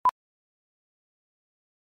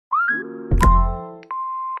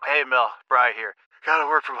Hey, Mel, Bri here. Gotta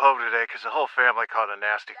work from home today because the whole family caught a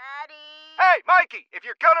nasty... Daddy! Hey, Mikey, if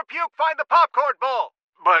you're gonna puke, find the popcorn bowl!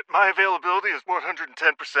 But my availability is 110%.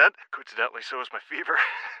 Coincidentally, so is my fever.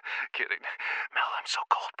 Kidding. Mel, I'm so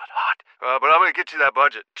cold but hot. But I'm gonna get you that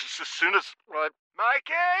budget just as soon as...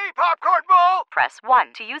 Mikey, popcorn bowl! Press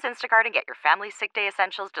 1 to use Instacart and get your family's sick day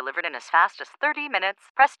essentials delivered in as fast as 30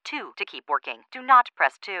 minutes. Press 2 to keep working. Do not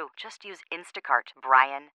press 2. Just use Instacart,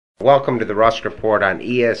 Brian. Welcome to the Rusk Report on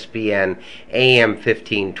ESPN AM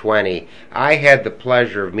 1520. I had the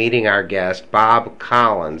pleasure of meeting our guest, Bob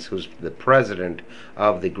Collins, who's the president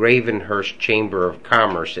of the Gravenhurst Chamber of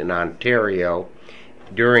Commerce in Ontario,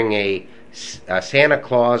 during a Santa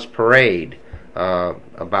Claus parade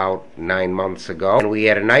about 9 months ago. And we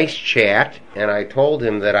had a nice chat, and I told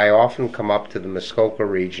him that I often come up to the Muskoka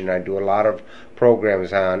region. I do a lot of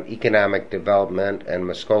programs on economic development and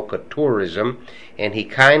Muskoka tourism, and he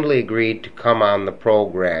kindly agreed to come on the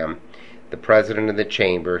program, the president of the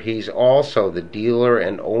chamber. He's also the dealer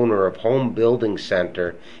and owner of Home Building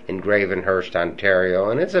Center in Gravenhurst, Ontario,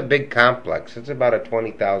 and it's a big complex. It's about a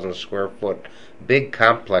 20,000 square foot big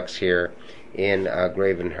complex here in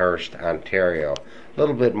Gravenhurst, Ontario. A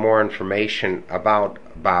little bit more information about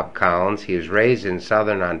Bob Collins. He was raised in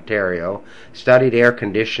southern Ontario, studied air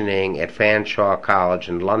conditioning at Fanshawe College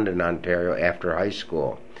in London, Ontario after high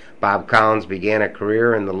school. Bob Collins began a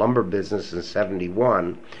career in the lumber business in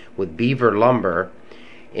 '71 with Beaver Lumber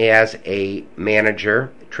as a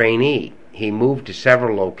manager trainee. He moved to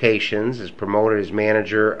several locations, is promoted as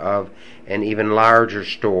manager of an even larger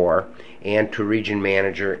store, and to region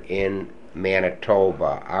manager in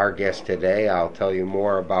Manitoba. Our guest today, I'll tell you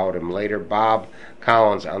more about him later, Bob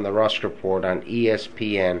Collins on the Rusk Report on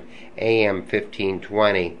ESPN AM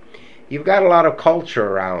 1520. You've got a lot of culture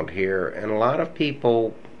around here, and a lot of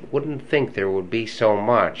people wouldn't think there would be so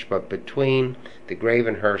much, but between the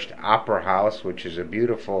Gravenhurst Opera House, which is a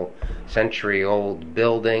beautiful century-old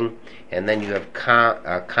building, and then you have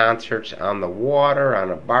concerts on the water, on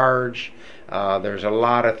a barge. There's a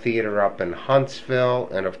lot of theater up in Huntsville,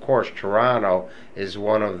 and of course Toronto is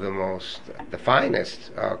one of the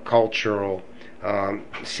finest cultural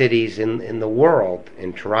cities in the world,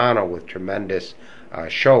 in Toronto, with tremendous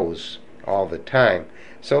shows all the time.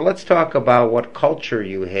 So let's talk about what culture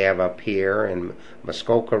you have up here in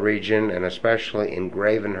Muskoka region, and especially in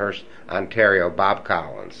Gravenhurst, Ontario. Bob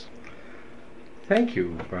Collins. Thank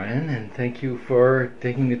you, Brian, and thank you for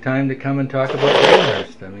taking the time to come and talk about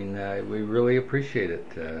Gravenhurst. I mean, we really appreciate it.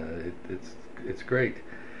 It's great.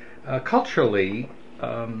 Culturally,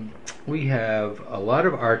 we have a lot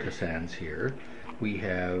of artisans here. We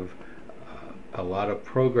have a lot of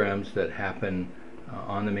programs that happen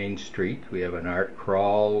on the main street. We have an art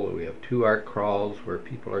crawl. We have 2 art crawls where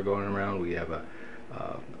people are going around. We have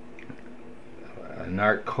an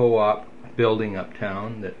art co-op building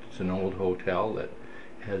uptown that's an old hotel that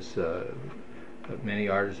has many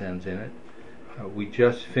artisans in it. We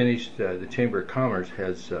just finished, the Chamber of Commerce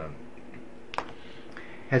has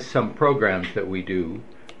some programs that we do.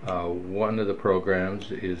 One of the programs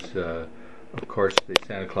is, of course, the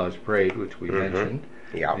Santa Claus Parade, which we mentioned.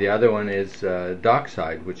 Yeah. The other one is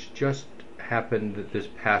Dockside, which just happened this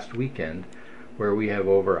past weekend, where we have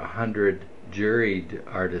over 100 juried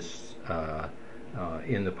artists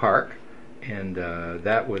in the park, and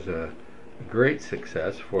that was a great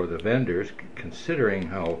success for the vendors, considering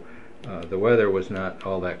how the weather was not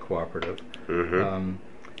all that cooperative.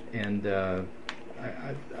 And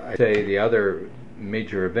I'd say the other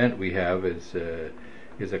major event we have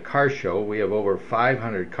is a car show. We have over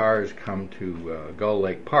 500 cars come to Gull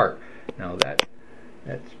Lake Park. Now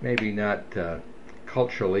that's maybe not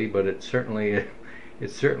culturally, but it's certainly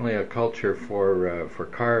a culture for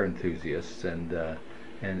car enthusiasts, and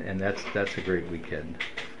that's a great weekend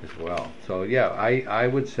as well. So yeah, I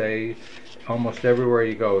would say almost everywhere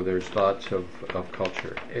you go, there's lots of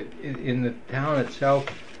culture. In the town itself,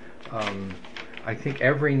 I think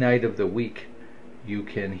every night of the week you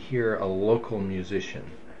can hear a local musician.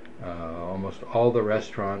 Almost all the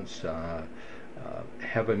restaurants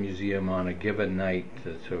have a museum on a given night.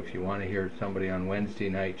 So if you want to hear somebody on Wednesday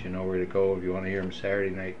night, you know where to go. If you want to hear them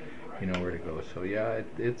Saturday night, you know where to go. So yeah,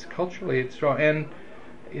 it's culturally, it's strong. And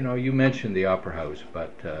you mentioned the Opera House,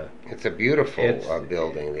 but it's a beautiful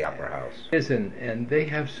building, the Opera House. It is, and they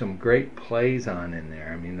have some great plays on in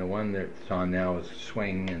there. I mean, the one that's on now is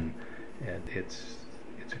Swing, and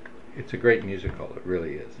it's a great musical. It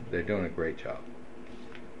really is. They're doing a great job.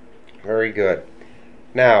 Very good.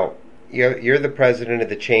 Now, you're the president of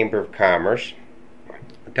the Chamber of Commerce.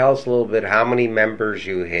 Tell us a little bit how many members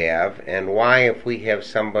you have, and why, if we have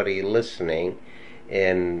somebody listening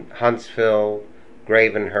in Huntsville,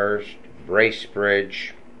 Gravenhurst,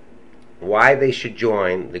 Bracebridge, why they should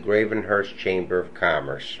join the Gravenhurst Chamber of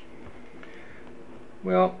Commerce.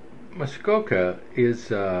 Well, Muskoka is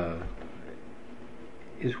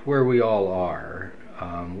where we all are.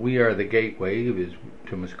 We are the gateway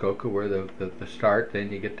to Muskoka. We're the start.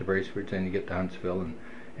 Then you get to Bracebridge, then you get to Huntsville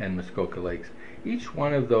and Muskoka Lakes. Each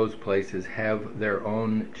one of those places have their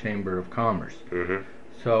own Chamber of Commerce. Mm-hmm.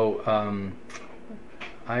 So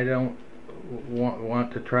I don't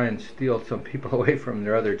want to try and steal some people away from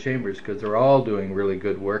their other chambers, because they're all doing really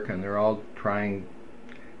good work and they're all trying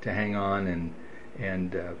to hang on,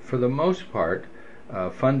 and for the most part,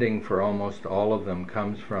 funding for almost all of them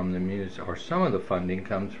comes from or some of the funding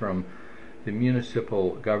comes from the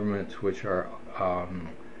municipal governments, which are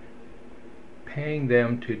paying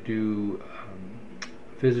them to do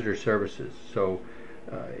visitor services. So,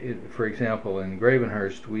 for example, in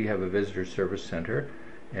Gravenhurst, we have a visitor service center,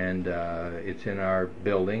 and it's in our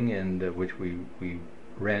building, and which we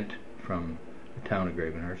rent from the town of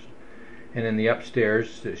Gravenhurst. And in the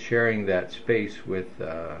upstairs, sharing that space with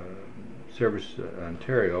Service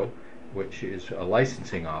Ontario, which is a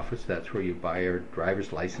licensing office. That's where you buy your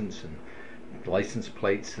driver's license and license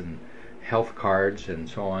plates and health cards and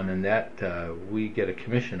so on, and that we get a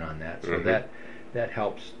commission on that. So Mm-hmm. that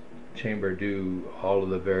helps Chamber do all of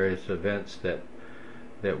the various events that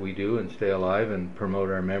we do and stay alive and promote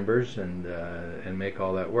our members and make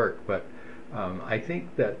all that work. But I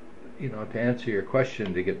think that, to answer your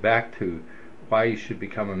question, to get back to why you should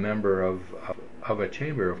become a member of a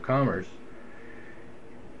Chamber of Commerce,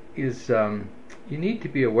 is you need to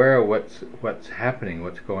be aware of what's happening,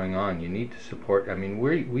 what's going on. You need to support. I mean,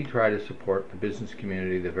 we try to support the business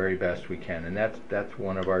community the very best we can, and that's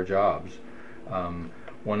one of our jobs.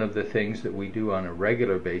 One of the things that we do on a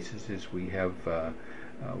regular basis is we have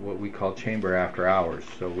what we call Chamber After Hours.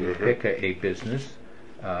 So we Mm-hmm. pick a business,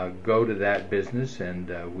 go to that business,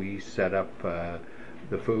 and we set up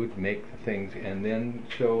the food, make the things, and then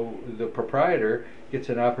so the proprietor gets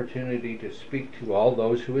an opportunity to speak to all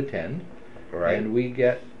those who attend. Right. And we've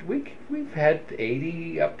had up to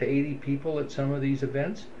 80 people at some of these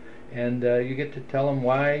events, and you get to tell them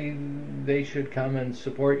why they should come and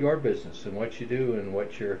support your business and what you do and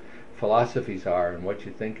what your philosophies are and what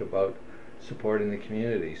you think about supporting the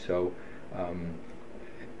community. So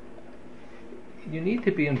you need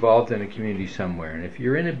to be involved in a community somewhere, and if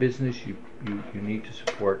you're in a business, you need to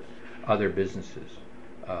support other businesses.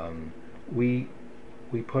 We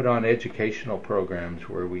put on educational programs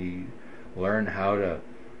where we learn how to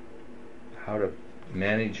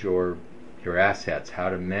manage your assets, how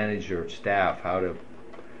to manage your staff, how to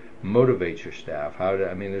motivate your staff,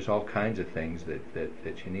 there's all kinds of things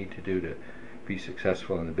that you need to do to be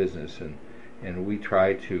successful in the business, and we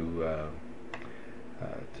try to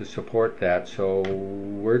support that. So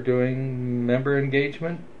we're doing member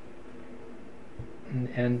engagement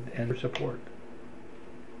and support.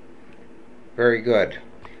 Very good.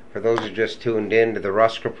 For those who just tuned in to the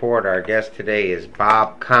Rusk Report, our guest today is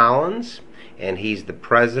Bob Collins, and he's the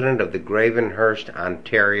president of the Gravenhurst,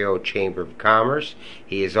 Ontario Chamber of Commerce.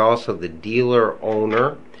 He is also the dealer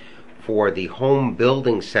owner for the Home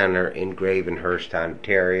Building Center in Gravenhurst,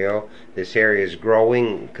 Ontario. This area is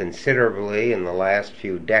growing considerably in the last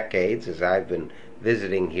few decades, as I've been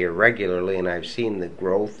visiting here regularly, and I've seen the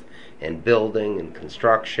growth and building and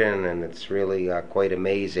construction, and it's really quite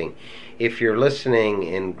amazing. If you're listening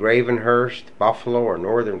in Gravenhurst, Buffalo, or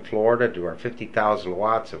northern Florida to our 50,000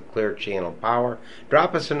 watts of clear channel power,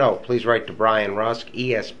 drop us a note. Please write to Brian Rusk,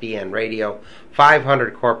 ESPN Radio,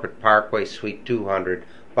 500 Corporate Parkway, Suite 200,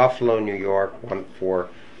 Buffalo, New York,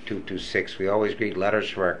 14226. We always read letters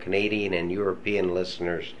from our Canadian and European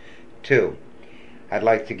listeners, too. I'd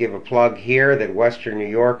like to give a plug here that Western New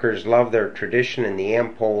Yorkers love their tradition, and the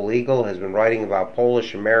Am-Pol Eagle has been writing about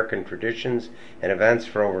Polish-American traditions and events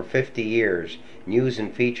for over 50 years. News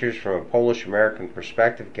and features from a Polish-American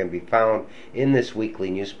perspective can be found in this weekly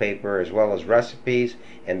newspaper, as well as recipes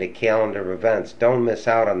and a calendar of events. Don't miss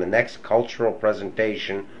out on the next cultural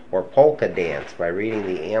presentation or polka dance by reading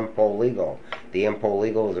the Am-Pol Eagle. The Am-Pol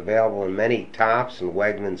Eagle is available in many Tops and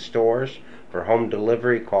Wegmans stores. For home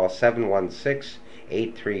delivery, call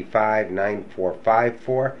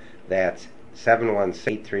 716-835-9454. That's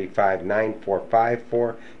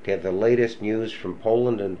 716-835-9454 to have the latest news from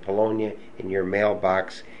Poland and Polonia in your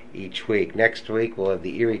mailbox each week. Next week, we'll have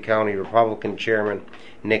the Erie County Republican Chairman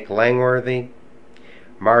Nick Langworthy,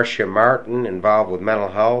 Marcia Martin, involved with mental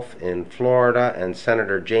health in Florida, and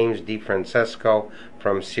Senator James DeFrancesco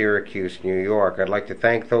from Syracuse, New York. I'd like to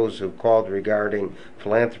thank those who called regarding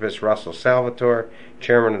philanthropist Russell Salvatore,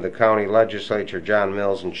 Chairman of the County Legislature John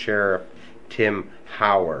Mills, and Sheriff Tim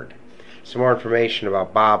Howard. Some more information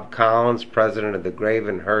about Bob Collins, president of the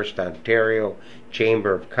Gravenhurst, Ontario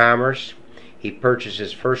Chamber of Commerce. He purchased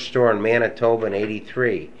his first store in Manitoba in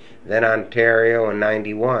 '83, then Ontario in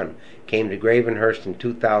 '91, came to Gravenhurst in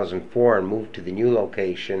 2004 and moved to the new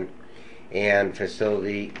location and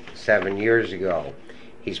facility 7 years ago.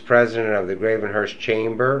 He's president of the Gravenhurst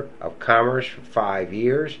Chamber of Commerce for 5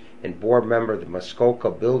 years and board member of the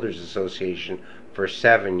Muskoka Builders Association for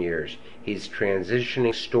 7 years. He's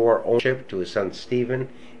transitioning store ownership to his son Stephen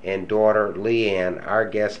and daughter Leanne. Our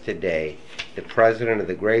guest today, the president of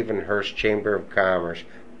the Gravenhurst Chamber of Commerce,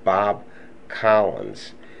 Bob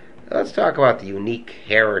Collins. Let's talk about the unique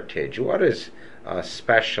heritage. What is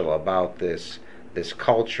special about this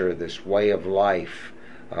culture, this way of life?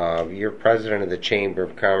 You're president of the Chamber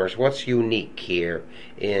of Commerce. What's unique here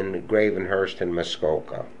in Gravenhurst and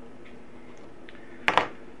Muskoka?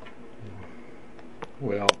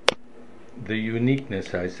 Well, the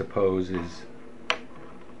uniqueness, I suppose,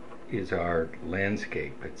 is our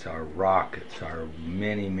landscape. It's our rock. It's our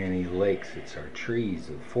many, many lakes. It's our trees,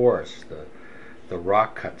 the forests, the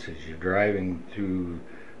rock cuts as you're driving through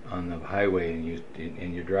on the highway,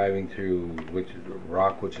 and you're driving through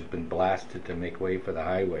rock which has been blasted to make way for the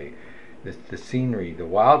highway. The scenery, the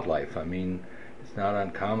wildlife. I mean, it's not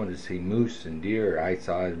uncommon to see moose and deer. I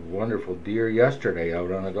saw a wonderful deer yesterday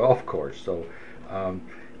out on a golf course. So,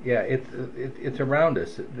 yeah, it's around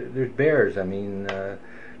us. There's bears. I mean,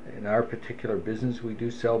 in our particular business, we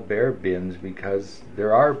do sell bear bins because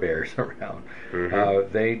there are bears around.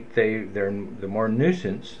 Mm-hmm. They're more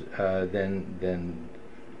nuisance than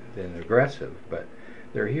aggressive, but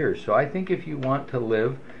they're here. So I think if you want to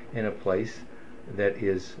live in a place that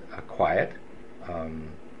is quiet,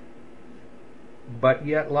 but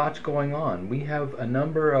yet lots going on. We have a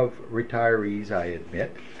number of retirees, I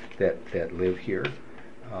admit, that live here,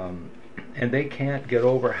 and they can't get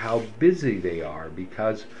over how busy they are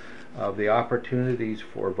because of the opportunities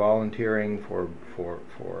for volunteering, for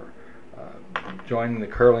joining the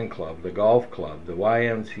curling club, the golf club, the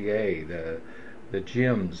YMCA, the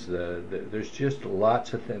gyms. There's just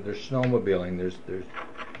lots of things. There's snowmobiling. There's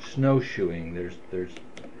snowshoeing. There's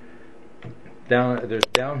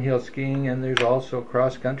downhill skiing, and there's also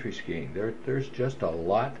cross country skiing. There's just a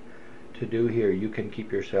lot to do here. You can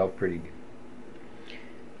keep yourself pretty.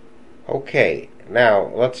 Okay,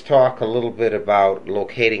 now let's talk a little bit about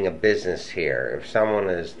locating a business here. If someone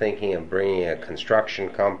is thinking of bringing a construction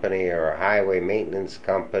company or a highway maintenance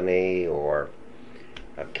company or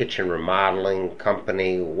a kitchen remodeling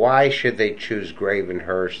company, why should they choose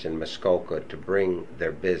Gravenhurst and Muskoka to bring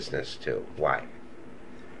their business to? Why?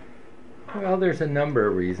 Well, there's a number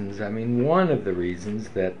of reasons. I mean, one of the reasons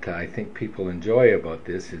that I think people enjoy about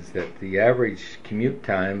this is that the average commute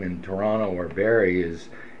time in Toronto or Barrie is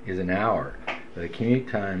an hour. The commute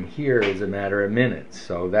time here is a matter of minutes,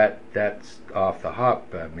 so that's off the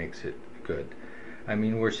hop makes it good. I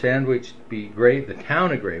mean, we're sandwiched. The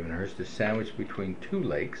town of Gravenhurst is sandwiched between two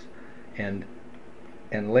lakes, and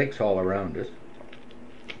lakes all around us.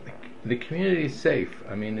 The community is safe.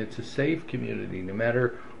 I mean, it's a safe community, no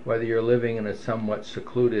matter whether you're living in a somewhat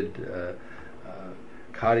secluded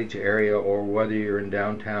cottage area or whether you're in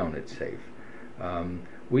downtown. It's safe.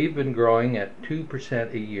 We've been growing at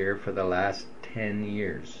 2% a year for the last 10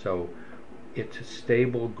 years, so it's a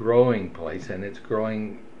stable growing place, and it's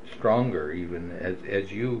growing stronger, even as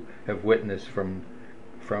you have witnessed from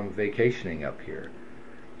vacationing up here.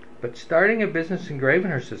 But starting a business in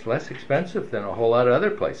Gravenhurst is less expensive than a whole lot of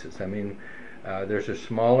other places. I mean, there's a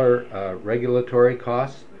smaller regulatory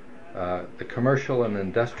cost. The commercial and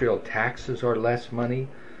industrial taxes are less money.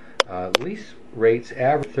 Lease rates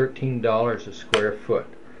average $13 a square foot.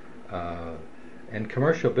 And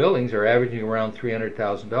commercial buildings are averaging around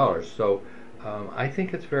 $300,000. So I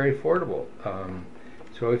think it's very affordable.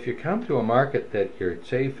 So if you come to a market that you're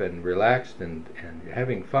safe and relaxed and you're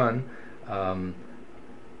having fun, and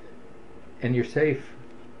you're safe,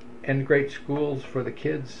 and great schools for the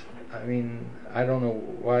kids, I mean, I don't know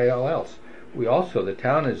why all else. The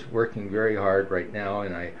town is working very hard right now,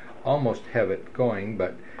 and I almost have it going,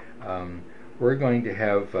 but we're going to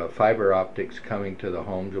have fiber optics coming to the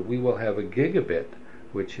homes. We will have a gigabit,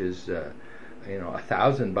 which is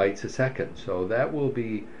 1,000 bytes a second. So that will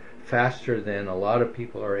be faster than a lot of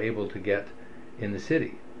people are able to get in the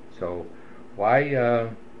city. So why,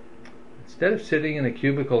 instead of sitting in a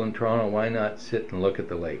cubicle in Toronto, why not sit and look at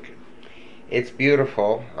the lake? It's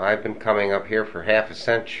beautiful. I've been coming up here for half a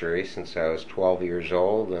century, since I was 12 years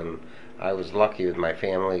old, and I was lucky with my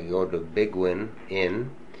family to go to Bigwin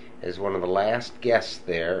Inn as one of the last guests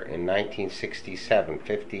there in 1967,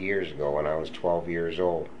 50 years ago, when I was 12 years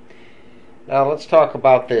old. Now let's talk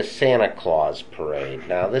about this Santa Claus parade.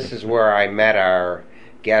 Now this is where I met our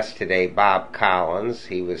guest today, Bob Collins.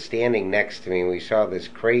 He was standing next to me and we saw this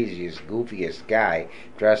craziest, goofiest guy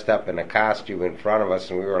dressed up in a costume in front of us,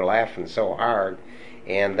 and we were laughing so hard.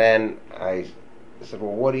 And then I said,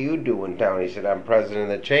 well, what do you do in town? He said, I'm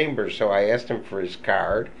president of the chamber. So I asked him for his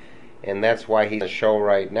card, and that's why he's on the show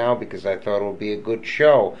right now, because I thought it would be a good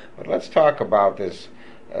show. But let's talk about this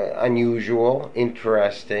unusual,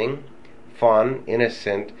 interesting, fun,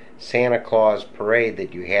 innocent Santa Claus parade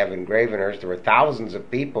that you have in Gravenhurst. There were thousands of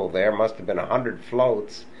people there, must have been 100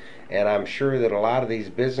 floats, and I'm sure that a lot of these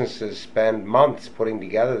businesses spend months putting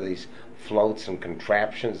together these floats and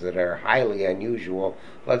contraptions that are highly unusual.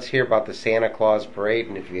 Let's hear about the Santa Claus parade,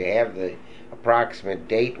 and if you have the approximate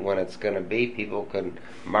date when it's going to be, people can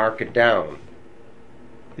mark it down.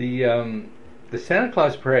 The Santa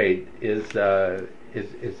Claus parade is a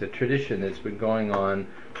tradition that's been going on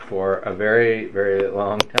for a very, very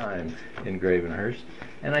long time in Gravenhurst,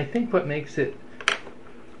 and I think what makes it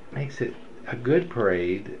a good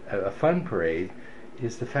parade, a fun parade,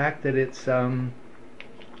 is the fact that it's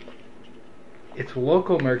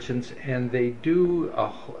local merchants, and they do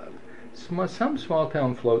some small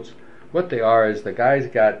town floats. What they are is the guy's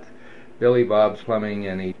got Billy Bob's Plumbing,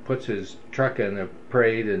 and he puts his truck in a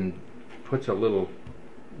parade and puts a little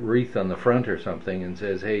wreath on the front or something and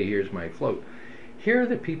says, hey, here's my float. Here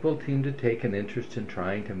the people seem to take an interest in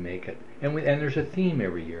trying to make it, and there's a theme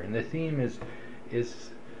every year, and the theme is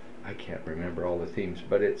I can't remember all the themes,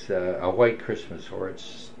 but it's a white Christmas, or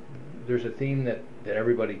there's a theme that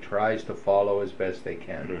everybody tries to follow as best they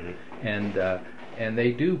can. Mm-hmm. And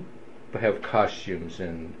they do have costumes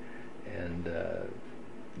and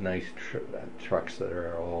nice trucks that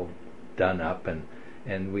are all done up,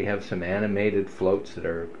 and we have some animated floats that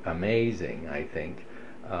are amazing, I think.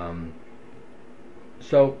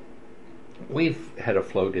 So we've had a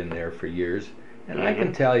float in there for years, and I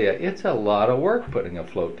can tell you it's a lot of work putting a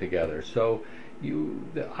float together. So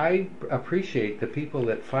I appreciate the people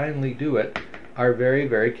that finally do it are very,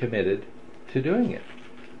 very committed to doing it.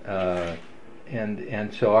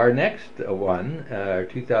 And so our next one, our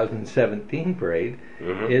 2017 parade,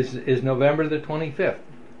 is November the 25th.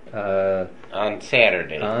 On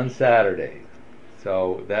Saturday. On Saturday.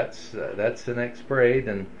 So that's the next parade,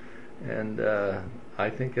 and I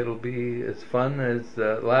think it'll be as fun as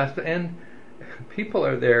last. And people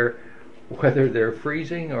are there, whether they're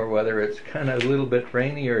freezing or whether it's kind of a little bit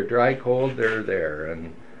rainy or dry cold, they're there,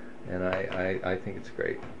 and I think it's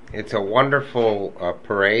great. It's a wonderful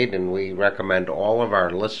parade, and we recommend all of our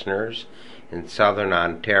listeners in southern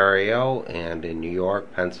Ontario and in New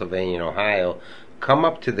York, Pennsylvania, and Ohio come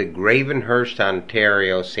up to the Gravenhurst,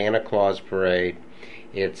 Ontario Santa Claus Parade.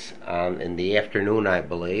 It's in the afternoon, I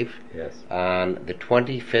believe. Yes. On the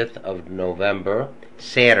 25th of November,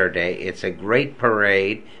 Saturday. It's a great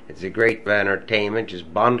parade. It's a great entertainment.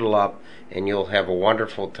 Just bundle up and you'll have a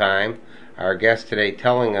wonderful time. Our guest today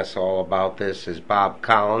telling us all about this is Bob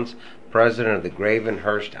Collins, president of the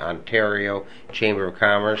Gravenhurst, Ontario Chamber of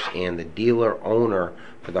Commerce and the dealer-owner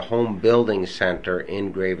for the Home Building Center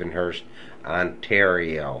in Gravenhurst,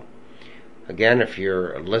 Ontario. Again, if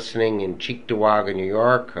you're listening in Cheektowaga, New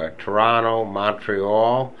York, Toronto,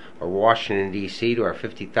 Montreal, or Washington, D.C. to our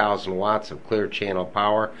 50,000 watts of clear channel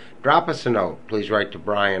power, drop us a note. Please write to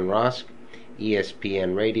Brian Rusk,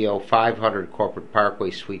 ESPN Radio, 500 Corporate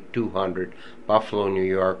Parkway, Suite 200, Buffalo, New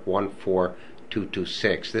York,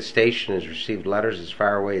 14226. This station has received letters as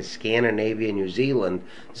far away as Scandinavia, New Zealand,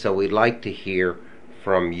 so we'd like to hear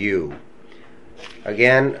from you.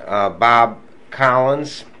 Again, Bob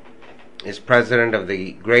Collins is president of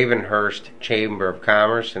the Gravenhurst Chamber of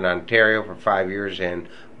Commerce in Ontario for 5 years and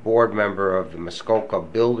board member of the Muskoka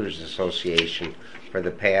Builders Association for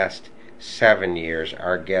the past 7 years,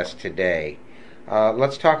 our guest today.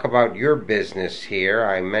 Let's talk about your business here.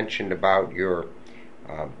 I mentioned about your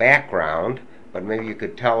background, but maybe you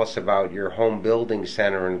could tell us about your home building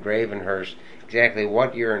center in Gravenhurst, exactly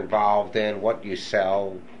what you're involved in, what you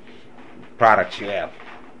sell, products you have.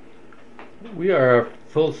 We are a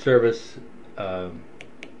full-service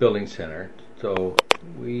building center, so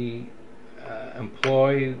we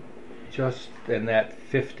employ just in that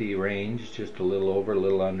 50 range, just a little over, a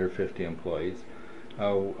little under 50 employees.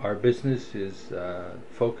 Our business is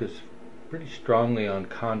focused pretty strongly on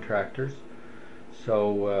contractors,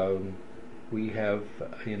 so we have,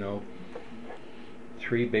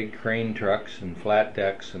 3 big crane trucks and flat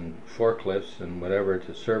decks and forklifts and whatever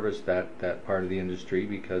to service that part of the industry,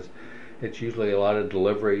 because it's usually a lot of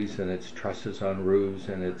deliveries, and it's trusses on roofs,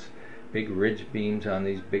 and it's big ridge beams on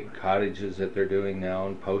these big cottages that they're doing now,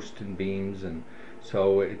 and posts and beams, and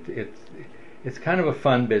so it's kind of a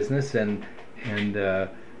fun business, and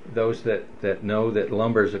those that know that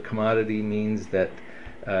lumber is a commodity means that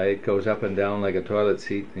it goes up and down like a toilet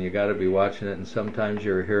seat, and you got to be watching it. And sometimes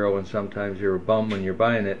you're a hero, and sometimes you're a bum when you're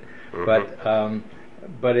buying it.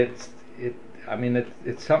 But it's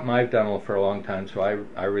something I've done for a long time, so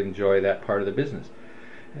I enjoy that part of the business.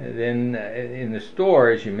 And then in the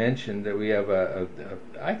store, as you mentioned, that we have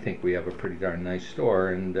I think we have a pretty darn nice store,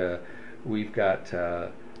 and we've got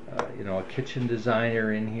a kitchen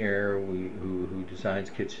designer in here who designs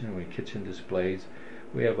kitchen displays.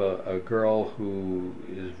 We have a girl who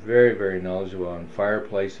is very, very knowledgeable on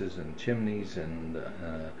fireplaces and chimneys and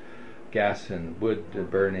gas and wood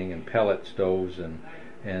burning and pellet stoves, and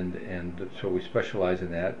so we specialize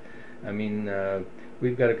in that. I mean,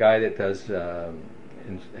 we've got a guy that does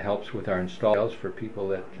helps with our installs for people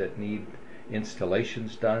that need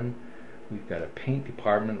installations done. We've got a paint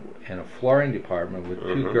department and a flooring department with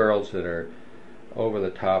two girls that are over the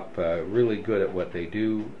top, really good at what they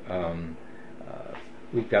do.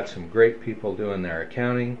 We've got some great people doing their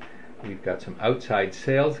accounting. We've got some outside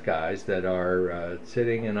sales guys that are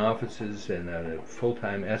sitting in offices, and a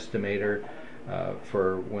full-time estimator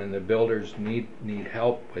for when the builders need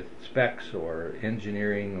help with specs or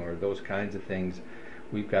engineering or those kinds of things.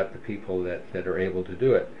 We've got the people that are able to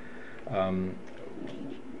do it.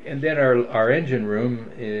 And then our engine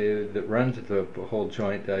room that runs the whole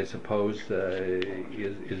joint, I suppose,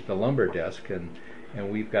 is the lumber desk, and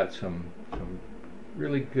we've got some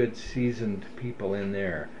really good seasoned people in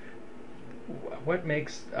there. What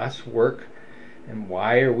makes us work, and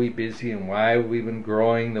why are we busy, and why have we been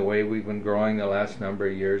growing the way we've been growing the last number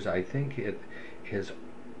of years? I think it has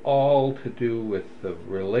all to do with the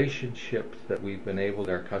relationships that we've been able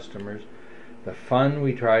to our customers, the fun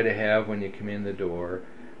we try to have when you come in the door,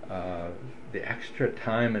 the extra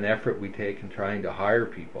time and effort we take in trying to hire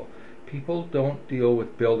people. People don't deal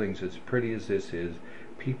with buildings as pretty as this is.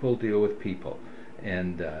 People deal with people.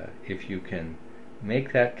 And if you can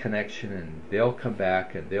make that connection, and they'll come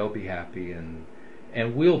back and they'll be happy, and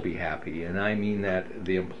we'll be happy. And I mean that,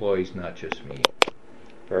 the employees, not just me.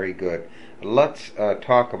 Very good. Let's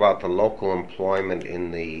talk about the local employment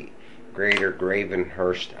in the greater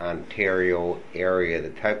Gravenhurst, Ontario area,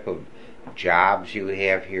 the type of jobs you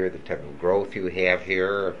have here, the type of growth you have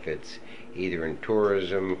here, if it's either in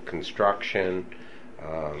tourism, construction,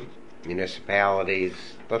 municipalities.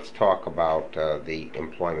 Let's talk about the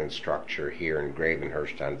employment structure here in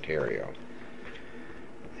Gravenhurst, Ontario.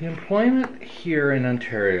 The employment here in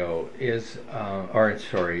Ontario is,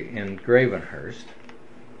 in Gravenhurst,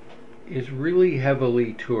 is really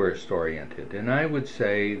heavily tourist oriented, and I would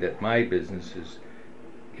say that my business is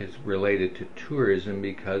related to tourism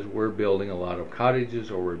because we're building a lot of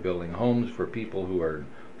cottages, or we're building homes for people who are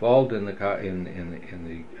involved in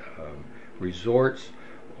the resorts,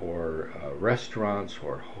 or restaurants,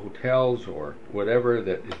 or hotels, or whatever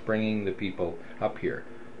that is bringing the people up here.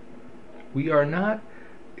 We are not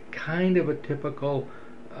kind of a typical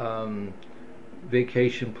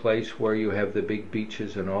vacation place where you have the big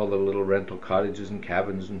beaches and all the little rental cottages and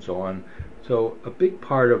cabins and so on. So a big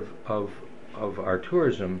part of our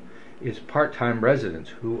tourism is part-time residents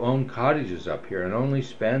who own cottages up here and only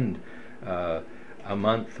spend a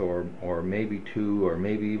month or maybe two or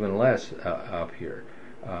maybe even less up here.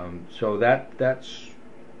 So that's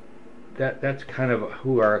kind of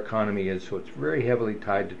who our economy is. So it's very heavily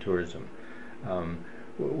tied to tourism.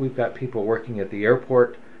 We've got people working at the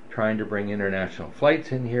airport trying to bring international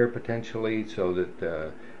flights in here potentially, so that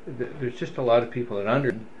there's just a lot of people that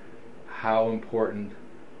understand how important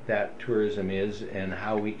that tourism is and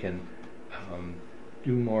how we can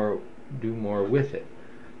do more with it.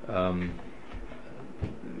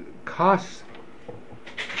 Costs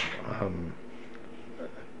our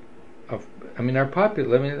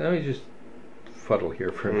population. Let me just fuddle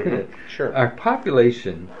here for a minute. Sure. Our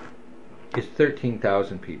population is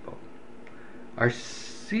 13,000 people. Our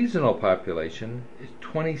seasonal population is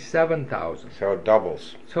 27,000. So it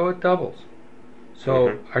doubles.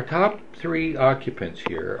 So our top three occupants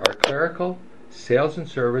here are clerical, sales and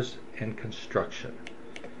service, and construction.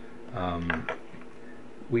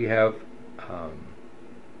 We have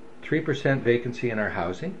 3% vacancy in our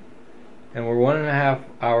housing, and we're 1.5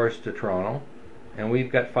 hours to Toronto, and we've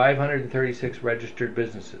got 536 registered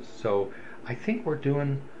businesses. So I think we're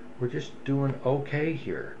just doing okay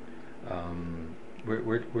here.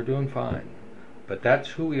 We're doing fine, but that's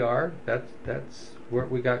who we are. That's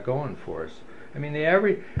what we got going for us. I mean, the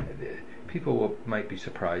average people might be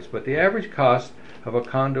surprised, but the average cost of a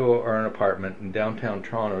condo or an apartment in downtown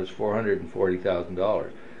Toronto is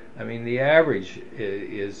 $440,000. I mean, the average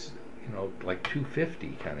is like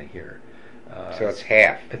 $250 kind of here. So it's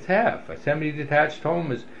half. It's half. A semi-detached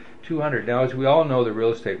home is 200. Now, as we all know, the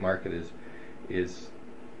real estate market is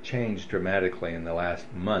changed dramatically in the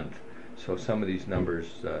last month. So some of these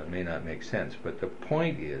numbers may not make sense. But the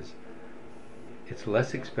point is, it's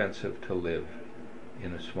less expensive to live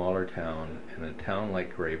in a smaller town, in a town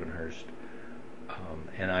like Gravenhurst.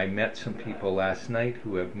 And I met some people last night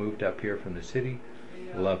who have moved up here from the city,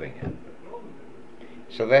 loving it.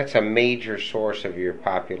 So that's a major source of your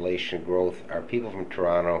population growth, are people from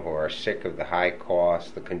Toronto who are sick of the high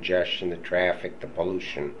cost, the congestion, the traffic, the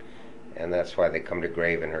pollution, and that's why they come to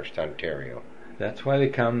Gravenhurst, Ontario. That's why they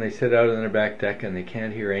come. They sit out on their back deck and they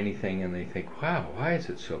can't hear anything, and they think, wow, why is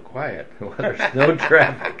it so quiet? Well, there's no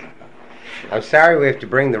traffic. I'm sorry we have to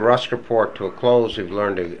bring the Rusk Report to a close. We've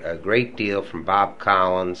learned a great deal from Bob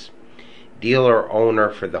Collins, dealer-owner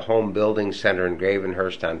for the Home Building Center in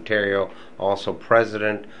Gravenhurst, Ontario, also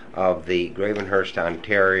president of the Gravenhurst,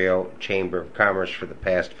 Ontario Chamber of Commerce for the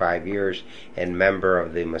past 5 years, and member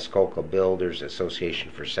of the Muskoka Builders Association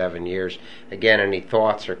for 7 years. Again, any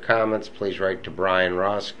thoughts or comments, please write to Brian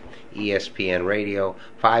Rusk, ESPN Radio,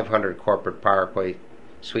 500 Corporate Parkway,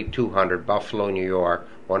 Suite 200, Buffalo, New York,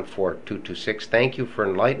 14226. Thank you for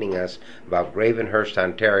enlightening us about Gravenhurst,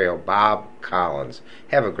 Ontario, Bob Collins.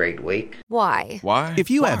 Have a great week. Why? Why? If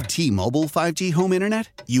you have T-Mobile 5G home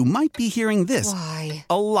internet, you might be hearing this Why?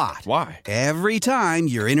 a lot. Why? Every time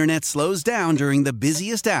your internet slows down during the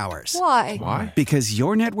busiest hours. Why? Why? Because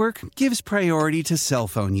your network gives priority to cell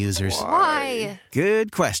phone users. Why?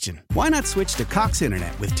 Good question. Why not switch to Cox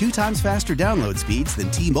Internet with 2 times faster download speeds than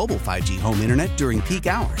T-Mobile 5G home internet during peak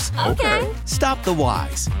hours? Okay. Stop the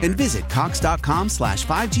whys and visit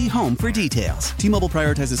cox.com/5G home for details. T-Mobile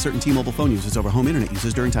prioritizes certain T-Mobile phone users over home internet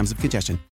users during times of congestion.